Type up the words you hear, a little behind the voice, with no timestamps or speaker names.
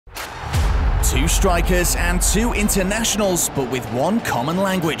Two strikers and two internationals, but with one common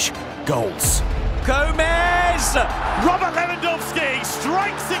language: goals. Gomez! Robert Lewandowski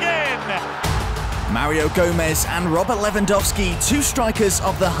strikes again! Mario Gomez and Robert Lewandowski, two strikers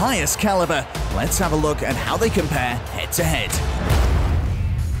of the highest caliber. Let's have a look at how they compare head to head.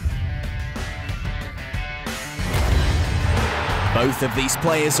 Both of these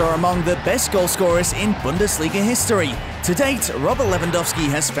players are among the best goal scorers in Bundesliga history. To date, Robert Lewandowski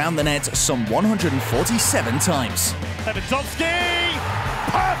has found the net some 147 times. Lewandowski!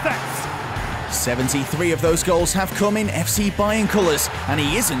 Perfect! 73 of those goals have come in FC Bayern colours, and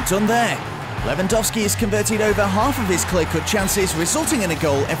he isn't done there. Lewandowski has converted over half of his clear-cut chances, resulting in a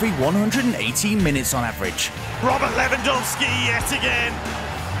goal every 118 minutes on average. Robert Lewandowski yet again!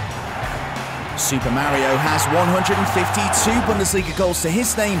 Super Mario has 152 Bundesliga goals to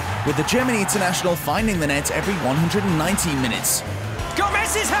his name, with the German international finding the net every 119 minutes.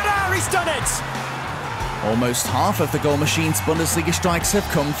 Gomez's header! He's done it! Almost half of the goal machine's Bundesliga strikes have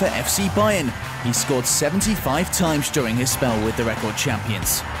come for FC Bayern. He scored 75 times during his spell with the record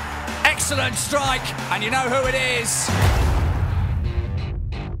champions. Excellent strike, and you know who it is.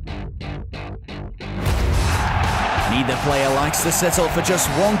 Neither player likes to settle for just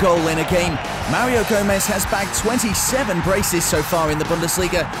one goal in a game. Mario Gomez has bagged 27 braces so far in the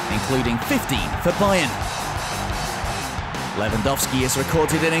Bundesliga, including 15 for Bayern. Lewandowski has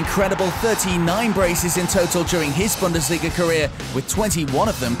recorded an incredible 39 braces in total during his Bundesliga career, with 21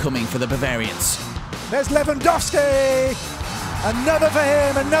 of them coming for the Bavarians. There's Lewandowski! Another for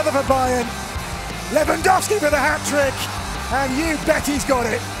him, another for Bayern. Lewandowski with a hat-trick, and you bet he's got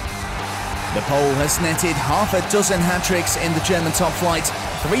it. The Pole has netted half a dozen hat-tricks in the German top flight,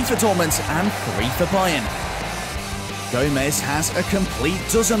 3 for Dortmund and 3 for Bayern. Gomez has a complete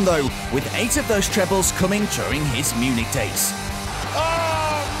dozen though, with 8 of those trebles coming during his Munich days.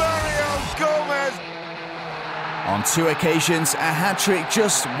 Oh, Mario Gomez! On 2 occasions, a hat-trick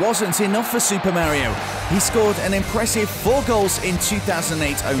just wasn't enough for Super Mario. He scored an impressive 4 goals in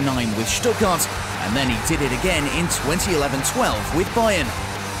 2008-09 with Stuttgart, and then he did it again in 2011-12 with Bayern.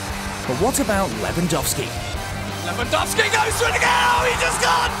 But what about Lewandowski? Lewandowski goes for it again! Oh, he just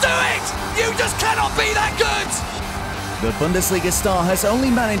can't do it! You just cannot be that good! The Bundesliga star has only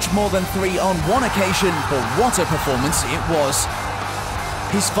managed more than 3 on 1 occasion, but what a performance it was.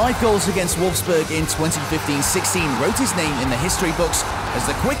 His 5 goals against Wolfsburg in 2015-16 wrote his name in the history books as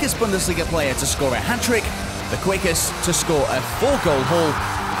the quickest Bundesliga player to score a hat-trick, the quickest to score a 4-goal haul,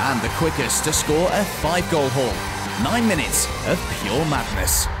 and the quickest to score a 5-goal haul. 9 minutes of pure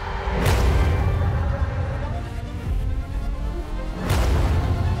madness.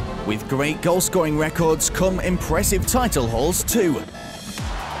 With great goal-scoring records come impressive title hauls too.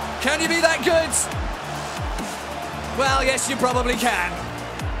 Can you be that good? Well, yes, you probably can.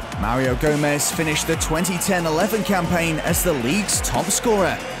 Mario Gomez finished the 2010-11 campaign as the league's top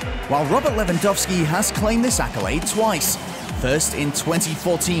scorer, while Robert Lewandowski has claimed this accolade twice, first in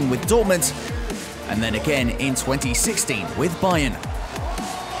 2014 with Dortmund, and then again in 2016 with Bayern.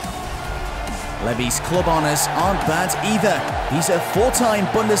 Levy's club honours aren't bad either. He's a 4-time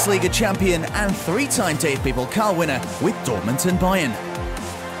Bundesliga champion and 3-time DFB Pokal winner with Dortmund and Bayern.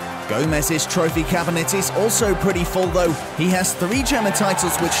 Gomez's trophy cabinet is also pretty full though. He has 3 German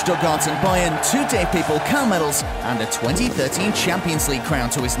titles with Stuttgart and Bayern, 2 DFB Pokal medals and a 2013 Champions League crown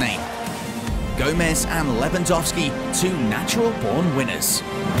to his name. Gomez and Lewandowski, 2 natural-born winners.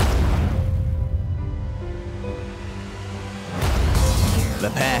 The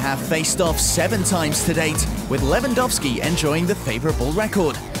pair have faced off 7 times to date, with Lewandowski enjoying the favourable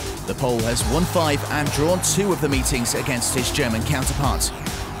record. The Pole has won 5 and drawn 2 of the meetings against his German counterpart.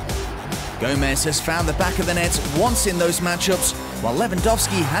 Gomez has found the back of the net once in those matchups, while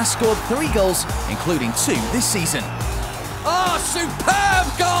Lewandowski has scored 3 goals, including 2 this season. Oh, superb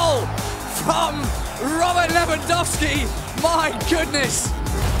goal from Robert Lewandowski! My goodness!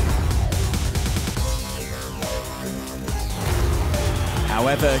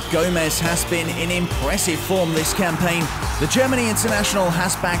 However, Gomez has been in impressive form this campaign. The Germany international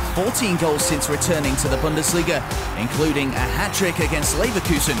has bagged 14 goals since returning to the Bundesliga, including a hat-trick against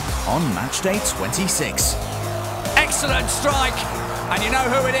Leverkusen on matchday 26. Excellent strike, and you know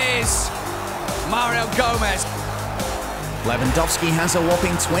who it is, Mario Gomez. Lewandowski has a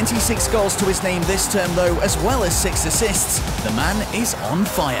whopping 26 goals to his name this term though, as well as 6 assists. The man is on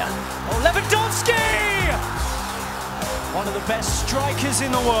fire. Oh, Lewandowski! One of the best strikers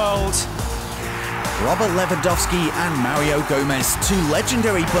in the world. Robert Lewandowski and Mario Gomez, 2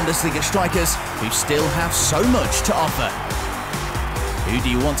 legendary Bundesliga strikers who still have so much to offer. Who do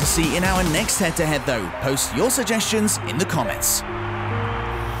you want to see in our next head-to-head though? Post your suggestions in the comments.